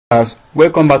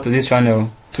Welcome back to this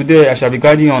channel. Today I shall be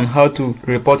guiding you on how to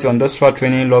report your industrial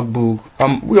training logbook.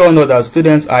 We all know that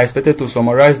students are expected to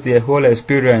summarize their whole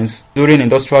experience during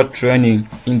industrial training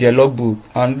in their logbook,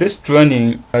 and this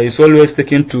training is always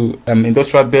taken to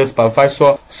industrial based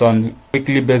supervisors on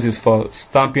weekly basis for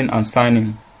stamping and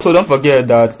signing. So don't forget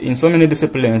that in so many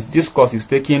disciplines this course is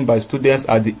taken by students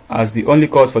as the only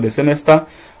course for the semester.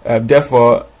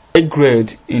 Therefore, a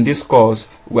grade in this course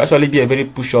will actually be a very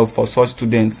push-up for such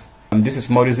students, and this is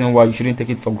more reason why you shouldn't take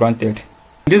it for granted.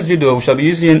 In this video, we shall be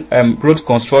using road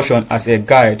construction as a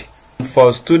guide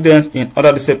for students in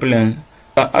other disciplines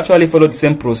that actually follow the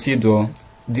same procedure.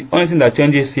 The only thing that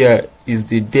changes here is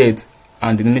the date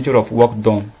and the nature of work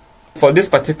done. For this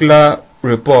particular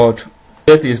report,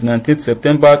 date is 19th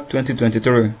September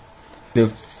 2023, the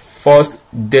first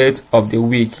date of the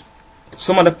week.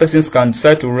 Some other persons can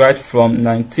decide to write from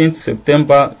 19th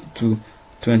September to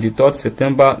 23rd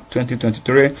September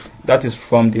 2023. That is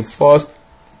from the first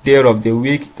day of the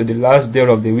week to the last day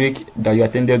of the week that you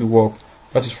attended work.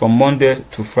 That is from Monday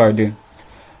to Friday.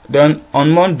 Then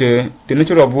on Monday, the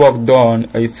nature of work done,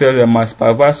 it says my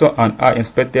supervisor and I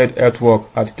inspected earthwork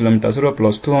at kilometer 0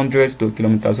 plus 200 to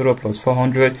kilometer 0 plus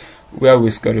 400, where we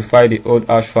scarified the old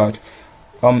asphalt.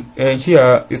 And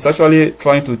here it's actually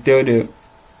trying to tell the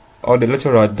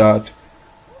lecturer that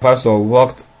supervisor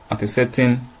worked at a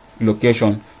certain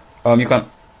location. You can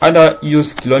either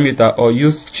use kilometer or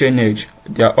use chainage.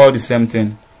 They are all the same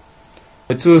thing.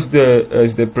 The Tuesday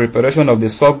is the preparation of the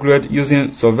subgrade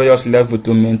using surveyor's level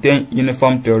to maintain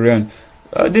uniform terrain.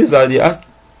 These are the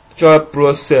actual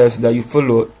process that you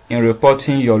follow in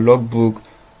reporting your logbook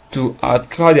to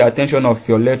attract the attention of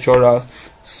your lecturers,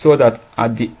 so that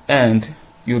at the end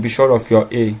you'll be sure of your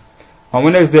A. On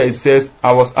Wednesday, it says,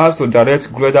 I was asked to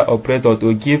direct grader operator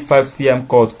to give 5 cm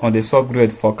cut on the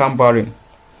subgrade for cambering.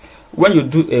 When you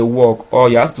do a work or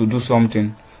you have to do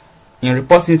something, in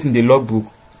reporting it in the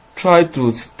logbook, try to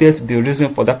state the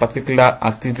reason for that particular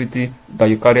activity that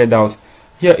you carried out.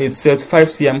 Here it says 5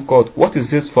 cm cut. What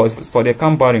is this for? It's for the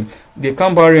cambering. The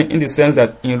cambering in the sense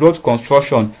that in road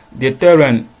construction, the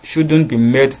terrain shouldn't be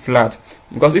made flat,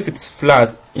 because if it's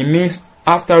flat, it means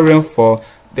after rainfall,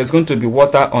 there's going to be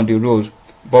water on the road.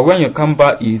 But when you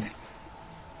camber it,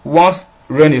 once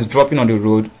rain is dropping on the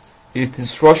road, it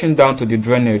is rushing down to the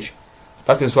drainage.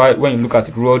 That is why when you look at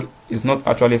the road, it's not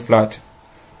actually flat.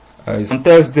 On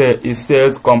Thursday, it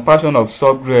says compaction of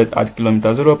subgrade at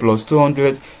kilometer 0 plus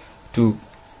 200 to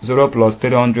 0 plus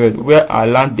 300, where I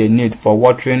learned the need for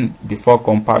watering before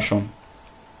compaction.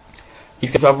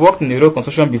 If you have worked in the road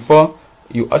construction before,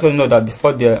 you actually know that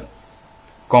before they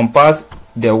compact,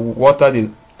 they water the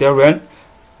terrain.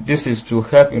 This is to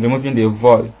help in removing the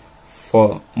void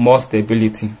for more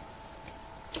stability.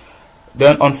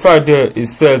 Then on Friday, it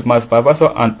says my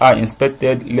supervisor and I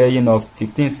inspected laying of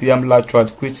 15 cm lateral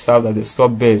which served as the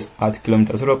sub base at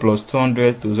kilometer 0 plus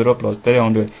 200 to 0 plus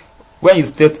 300. When you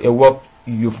state a work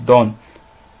you've done,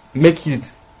 make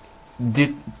it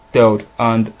detailed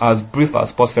and as brief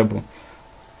as possible.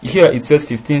 Here it says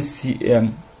 15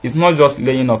 cm. It's not just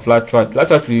laying of lateral.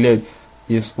 Lateral laid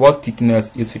is what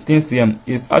thickness is 15 cm.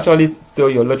 It's actually tell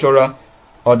your lecturer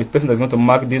or the person that's going to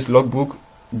mark this logbook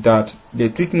that the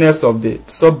thickness of the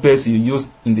sub base you use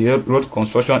in the road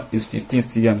construction is 15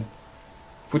 cm,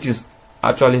 which is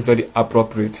actually very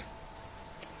appropriate.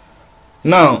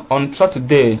 Now on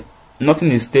Saturday,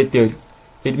 nothing is stated.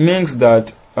 It means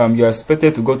that you are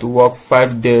expected to go to work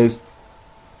 5 days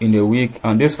in a week,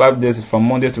 and these 5 days is from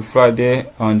Monday to Friday,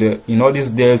 and in all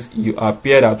these days you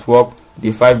appeared at work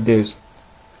the 5 days.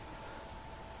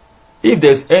 If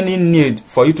there's any need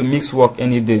for you to mix work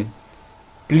any day,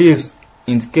 please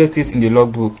indicate it in the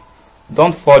logbook.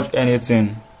 Don't forge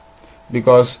anything,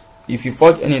 because if you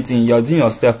forge anything, you're doing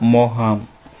yourself more harm.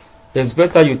 It's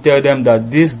better you tell them that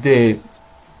this day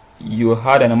you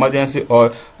had an emergency,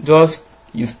 or just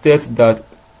you state that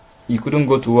you couldn't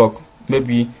go to work,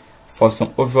 maybe for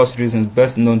some obvious reasons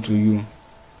best known to you.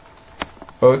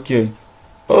 Okay.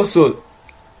 Also,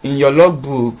 in your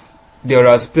logbook, there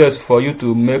are space for you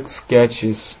to make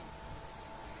sketches.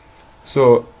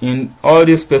 So in all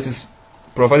these spaces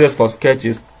provided for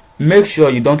sketches, make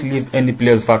sure you don't leave any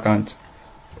place vacant.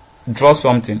 Draw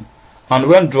something, and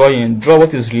when drawing, draw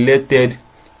what is related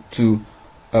to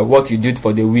what you did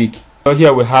for the week. So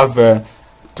here we have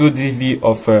 2 dv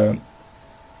of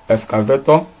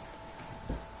excavator,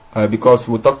 because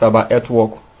we talked about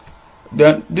earthwork.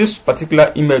 Then this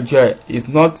particular image here is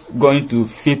not going to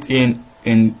fit in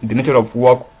the nature of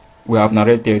work we have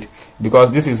narrated,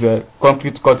 because this is a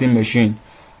concrete cutting machine,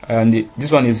 and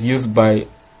this one is used by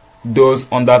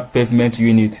those under pavement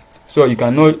unit. So you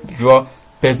cannot draw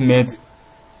pavement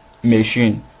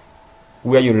machine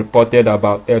where you reported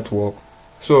about earthwork.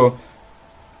 So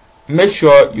make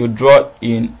sure you draw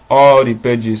in all the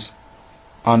pages,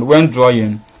 and when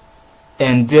drawing,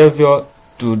 endeavor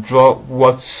to draw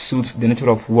what suits the nature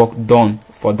of work done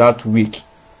for that week.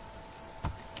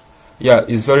 Yeah,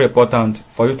 it's very important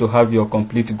for you to have your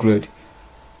complete grade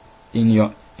in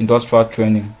your industrial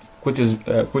training, which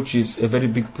is a very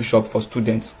big push-up for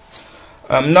students.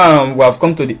 Now we have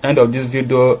come to the end of this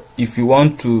video. If you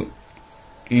want to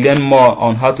learn more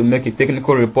on how to make a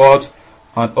technical report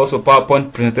and also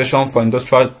PowerPoint presentation for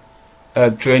industrial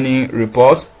training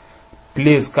report,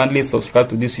 please kindly subscribe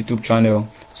to this YouTube channel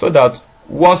so that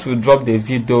once we drop the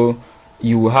video,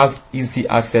 you will have easy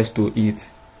access to it.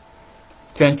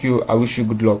 Thank you. I wish you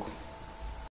good luck.